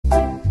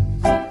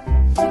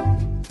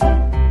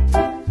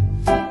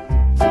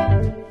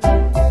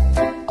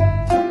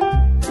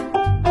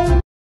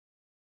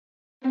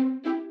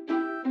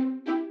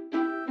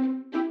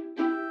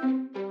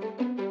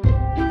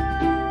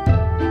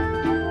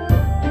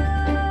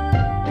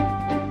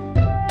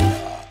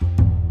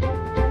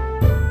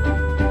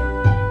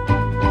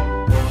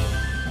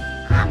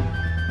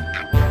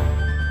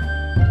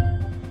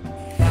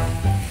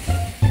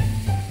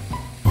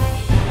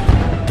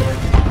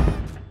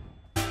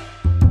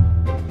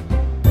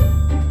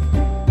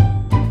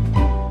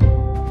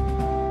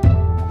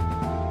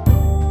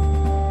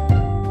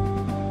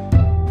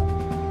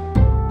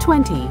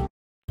20.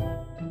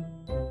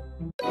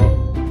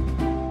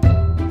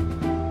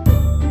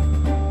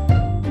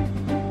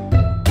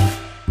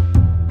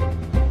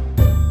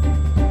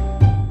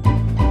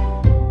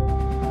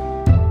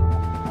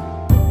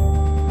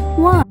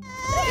 One.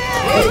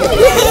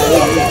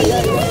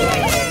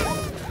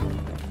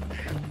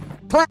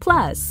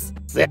 Plus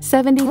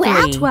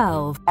 73.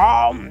 12.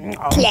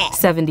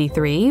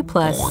 73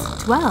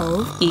 plus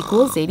 12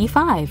 equals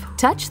 85.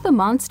 Touch the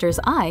monster's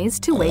eyes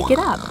to wake it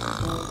up.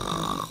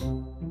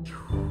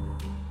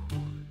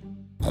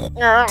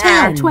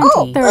 10,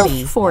 20,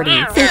 30,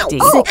 40, 50,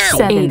 60,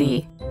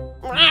 70,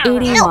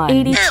 81,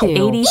 82,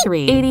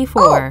 83,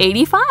 84,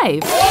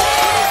 85.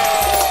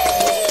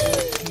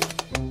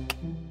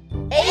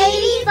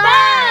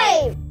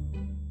 85!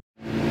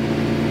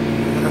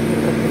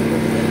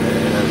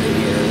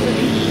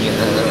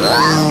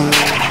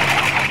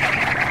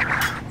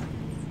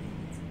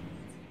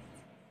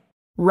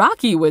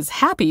 Rocky was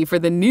happy for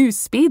the new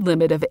speed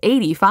limit of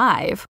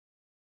 85.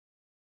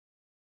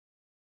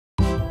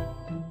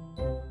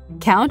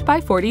 Count by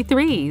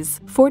 43s.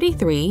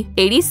 43,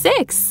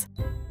 86.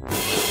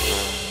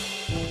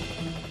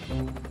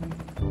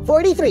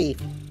 43.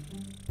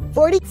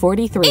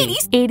 43,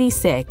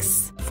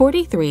 86.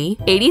 43,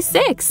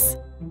 86.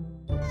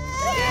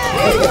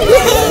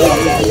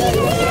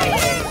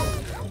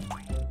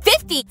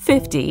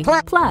 50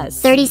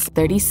 plus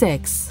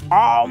 36.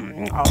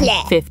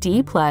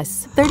 50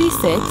 plus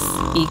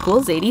 36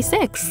 equals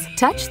 86.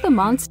 Touch the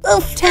monster.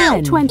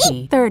 10,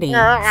 20, 30,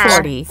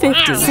 40,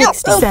 50,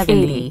 60,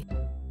 70,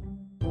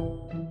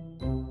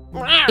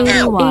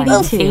 81,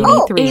 82,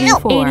 83,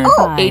 84,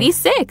 85,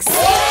 86.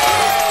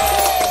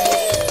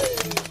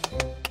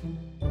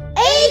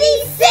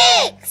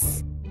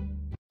 86!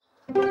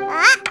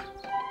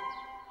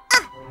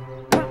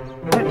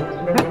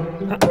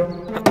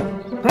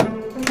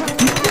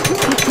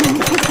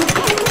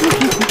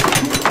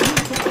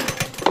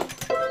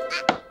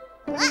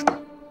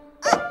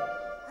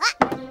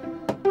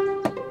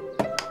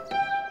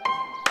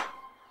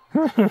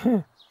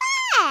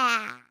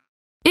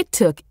 It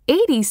took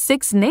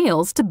 86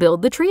 nails to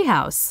build the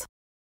treehouse.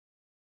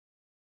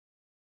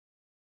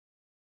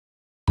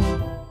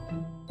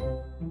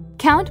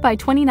 Count by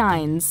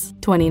 29s.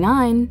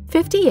 29,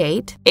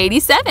 58,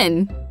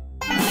 87.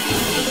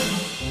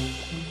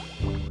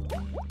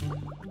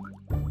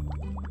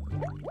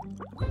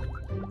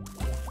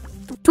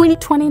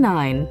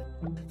 29,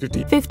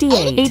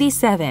 58,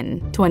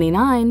 87,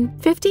 29,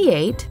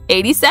 58,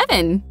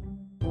 87.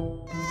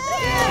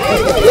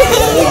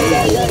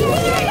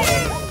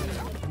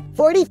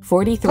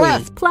 43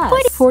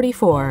 plus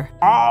 44.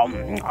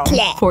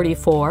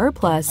 44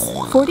 plus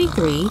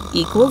 43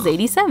 equals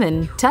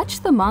 87.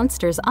 Touch the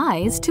monster's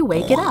eyes to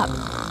wake it up.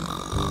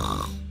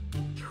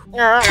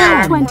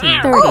 10,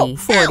 20, 30,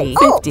 40,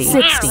 50,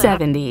 60,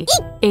 70,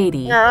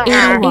 80,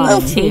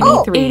 81, 82,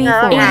 83,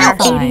 84,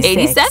 85,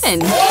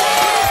 87.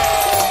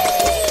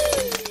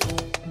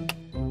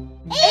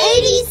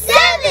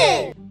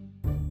 87!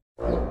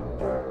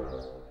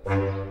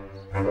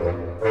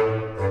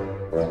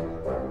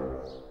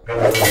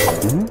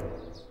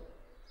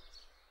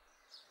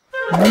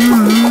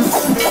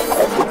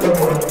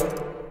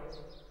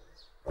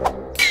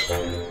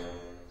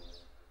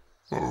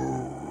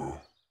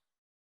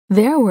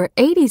 There were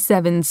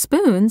 87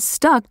 spoons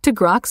stuck to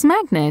Grok's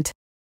magnet.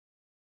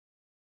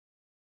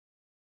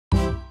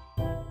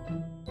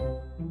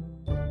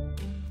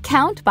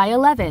 Count by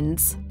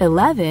 11s.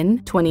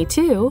 11,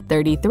 22,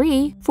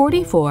 33,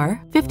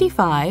 44,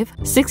 55,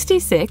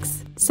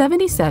 66,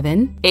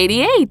 77,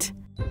 88.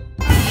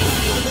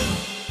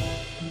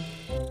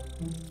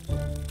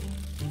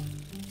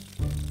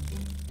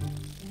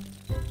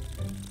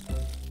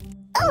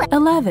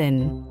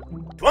 11,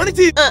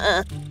 22,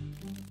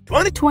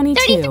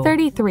 22,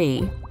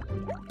 33,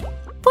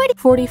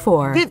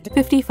 44,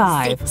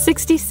 55,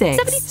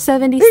 66,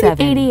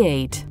 77,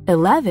 88,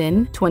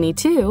 11,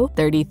 22,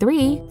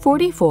 33,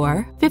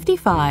 44,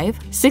 55,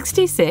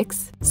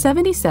 66,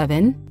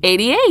 77,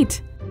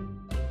 88.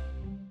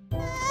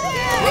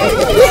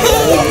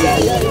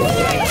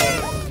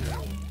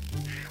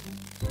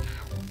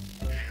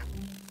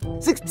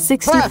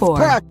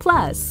 64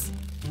 plus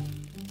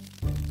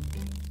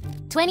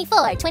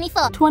 24.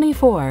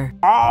 24.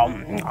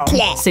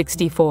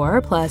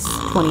 64 plus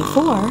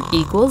 24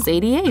 equals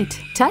 88.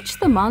 Touch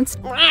the monster.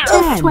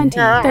 10, 20,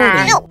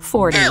 30,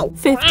 40,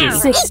 50,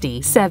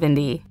 60,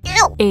 70,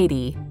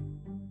 80,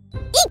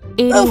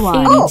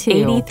 81, 82,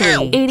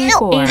 83,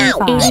 84,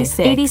 85, 86,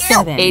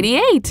 87,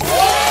 88.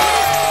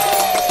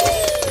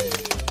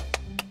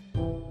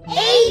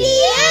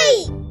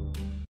 88!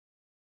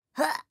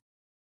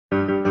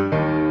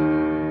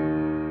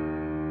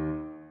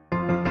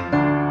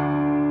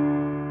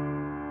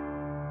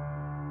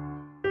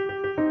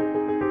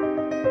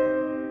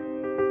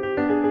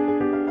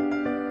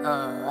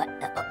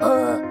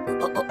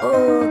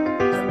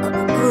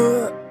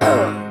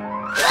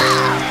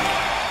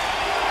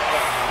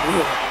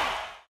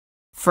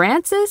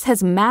 Francis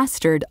has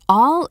mastered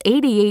all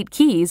 88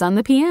 keys on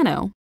the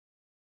piano.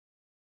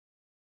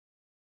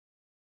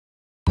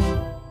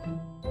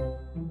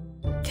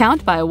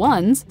 Count by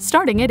ones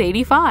starting at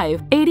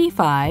 85.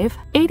 85,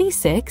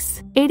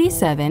 86,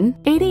 87,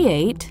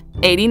 88,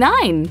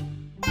 89.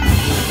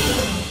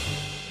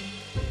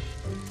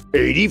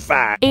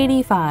 85.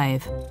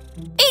 85,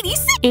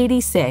 86,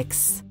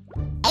 86.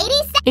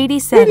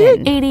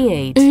 87,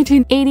 88,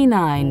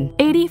 89,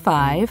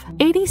 85,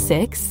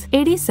 86,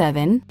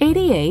 87,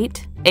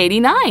 88,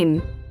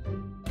 89.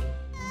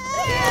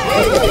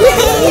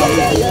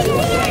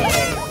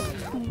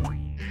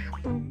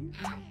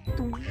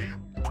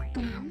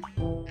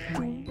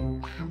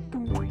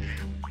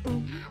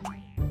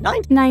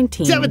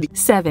 19,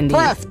 70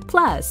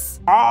 plus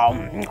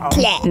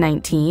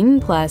 19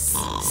 plus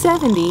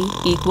 70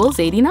 equals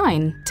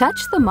 89. Touch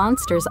the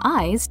monster's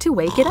eyes to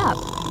wake it up.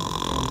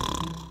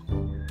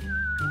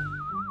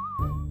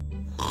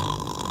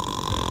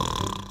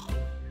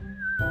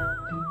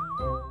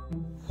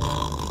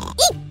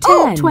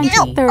 10,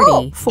 20,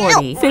 30,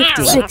 40,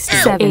 50, 60,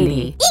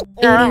 70,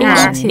 81,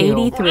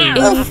 83,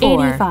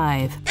 84,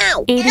 85,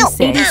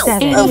 86,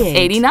 78,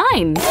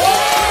 89.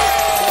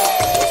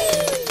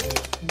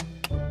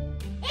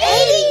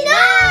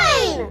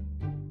 89!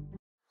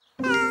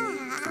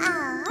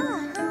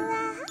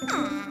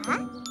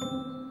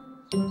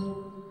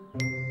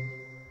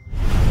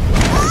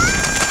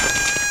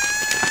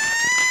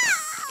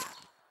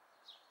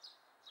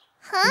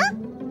 Huh?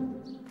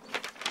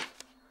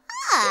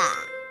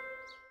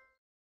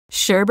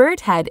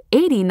 Sherbert had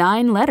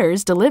 89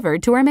 letters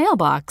delivered to her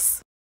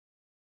mailbox.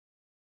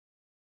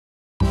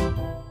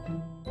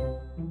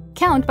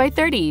 Count by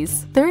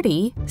 30s.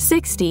 30,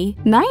 60,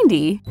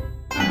 90.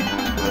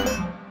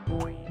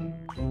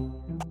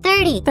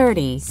 30,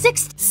 30,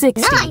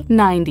 60, 9.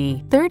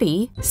 90,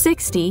 30,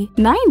 60,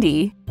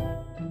 90.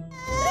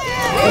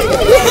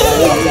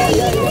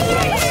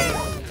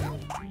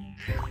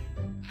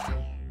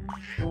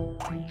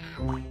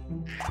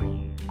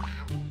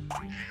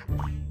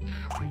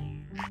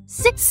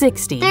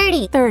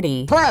 60,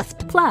 30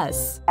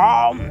 plus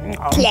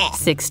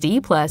 60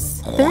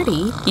 plus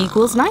 30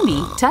 equals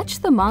 90. Touch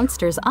the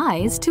monster's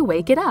eyes to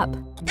wake it up.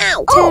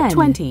 10,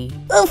 20,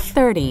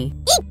 30,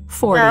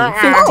 40,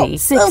 50,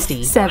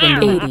 60,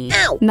 70, 80,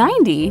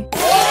 90.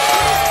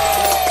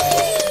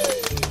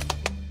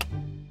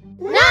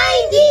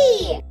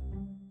 90!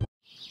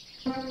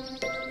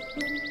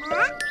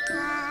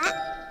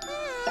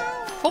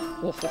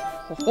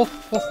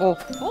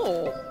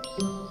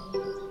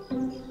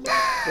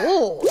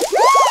 Oh.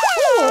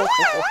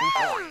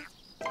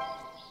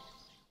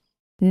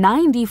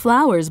 90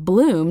 flowers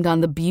bloomed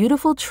on the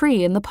beautiful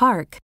tree in the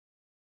park.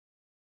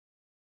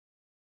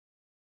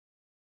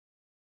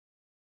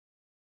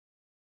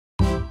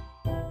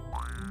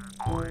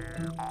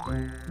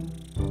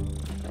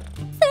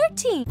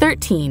 Thirteen.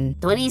 13,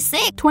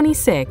 26.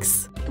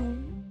 26,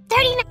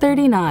 39.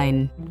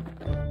 39,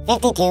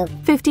 52.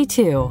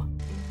 52,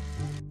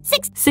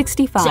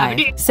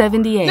 65,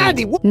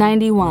 78,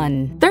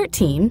 91,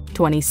 13,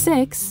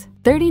 26,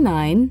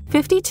 39,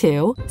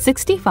 52,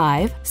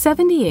 65,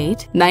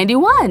 78,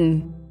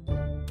 91.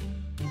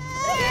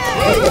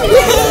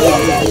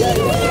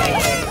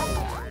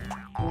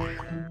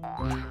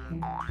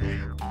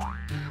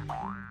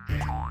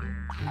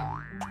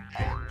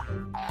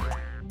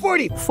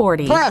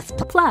 40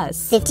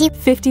 plus 50.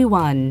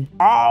 51.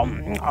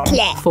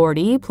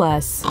 40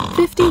 plus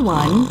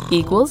 51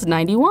 equals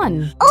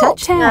 91.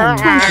 Touch 10,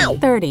 20,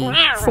 30,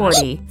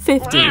 40,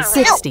 50,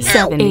 60,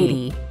 70,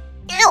 80,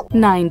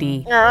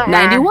 90,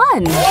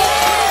 91.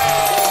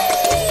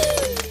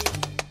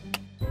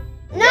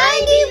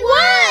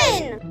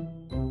 91!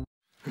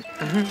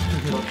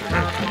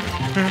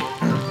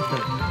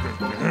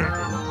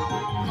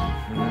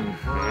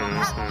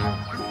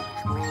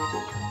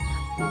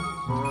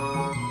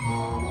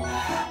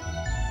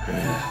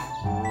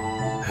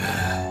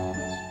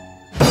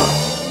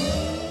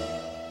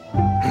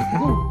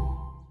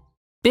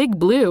 Big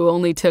Blue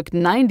only took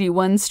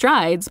 91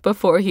 strides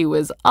before he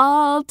was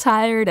all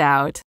tired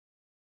out.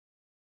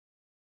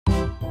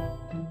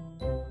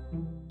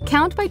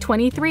 Count by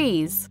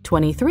 23s.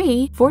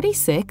 23,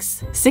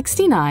 46,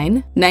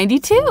 69,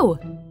 92.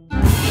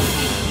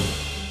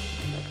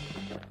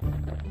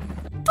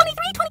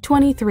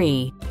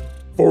 23,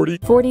 40,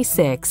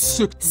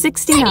 46,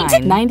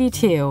 69,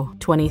 92.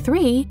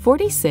 23,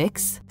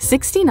 46,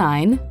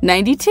 69,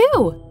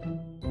 92.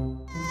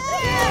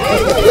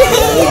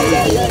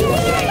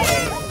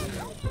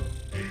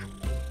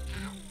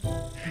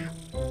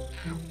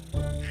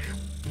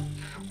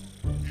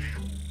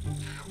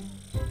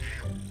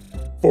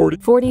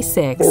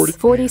 46,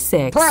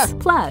 46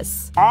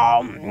 plus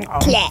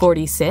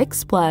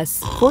 46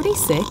 plus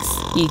 46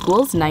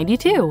 equals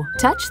 92.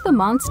 Touch the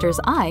monster's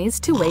eyes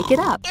to wake it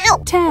up.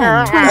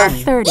 10,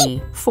 20,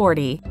 30,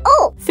 40,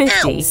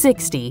 50,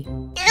 60,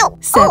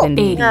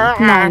 70, 80,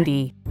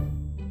 90,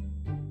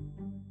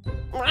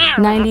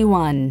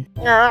 91,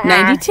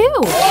 92.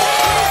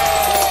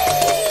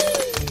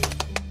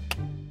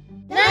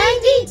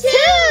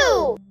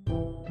 92!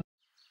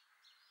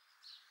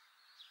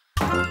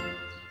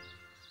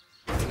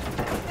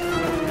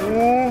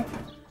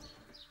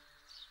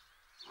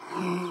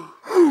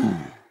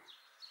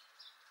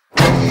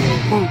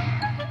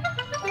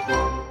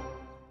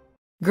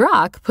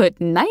 Grok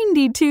put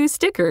 92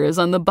 stickers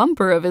on the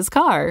bumper of his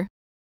car.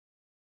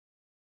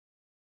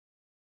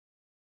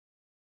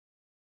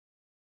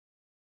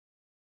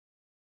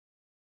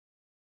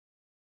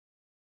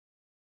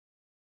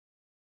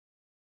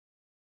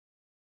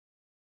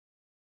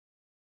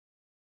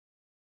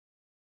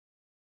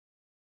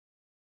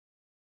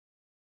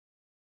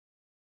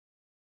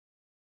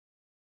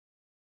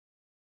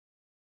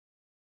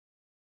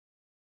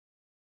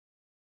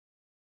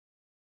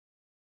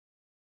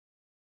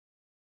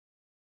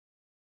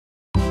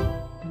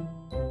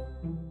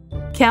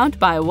 Count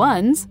by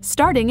ones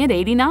starting at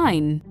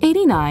 89.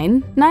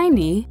 89,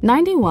 90,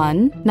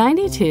 91,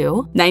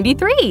 92,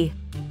 93.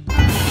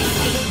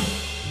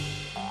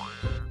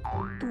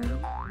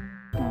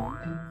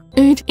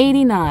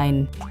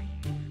 89.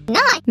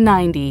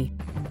 90.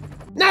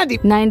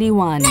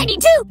 91.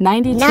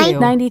 92.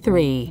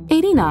 93.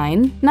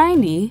 89,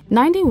 90,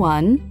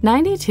 91,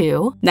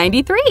 92,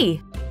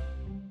 93.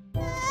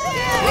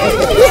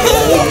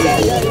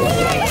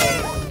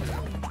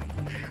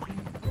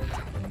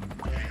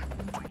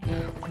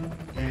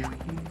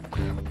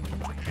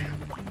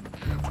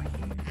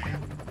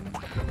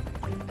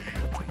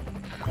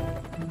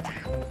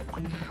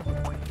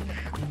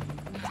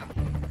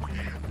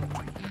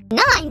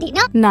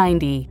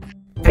 Ninety.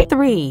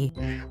 3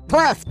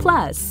 plus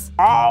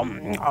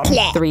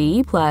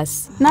 3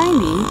 plus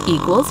 90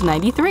 equals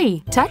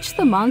 93. Touch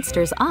the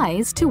monster's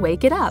eyes to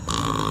wake it up.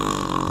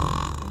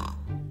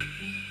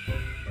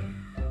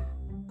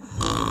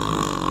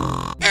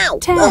 Ow.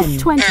 10,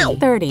 20,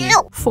 30,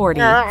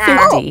 40,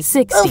 50,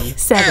 60,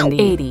 70,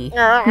 80,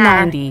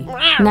 90,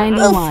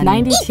 91,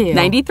 92,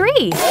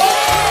 93.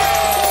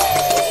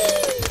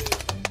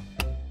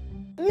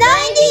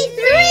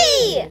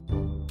 93!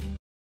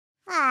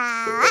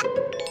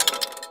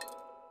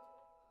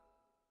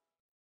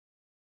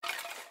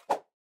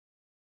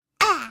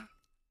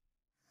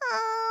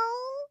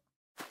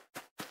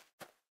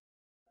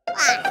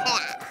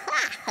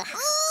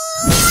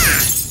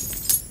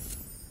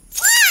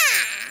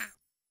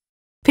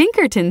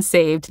 Pinkerton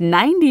saved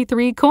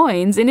 93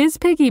 coins in his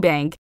piggy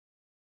bank.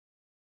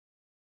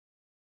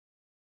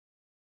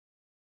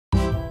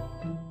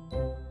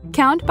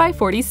 Count by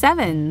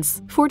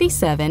 47s.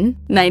 47,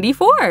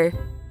 94.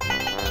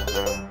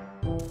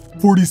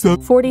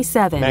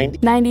 47,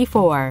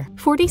 94.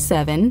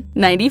 47,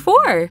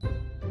 94.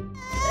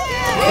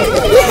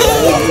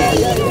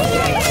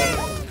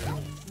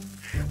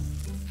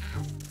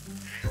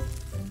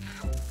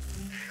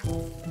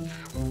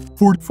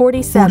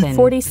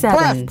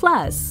 47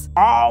 plus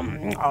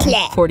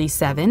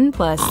 47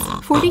 plus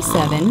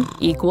 47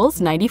 equals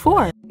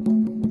 94.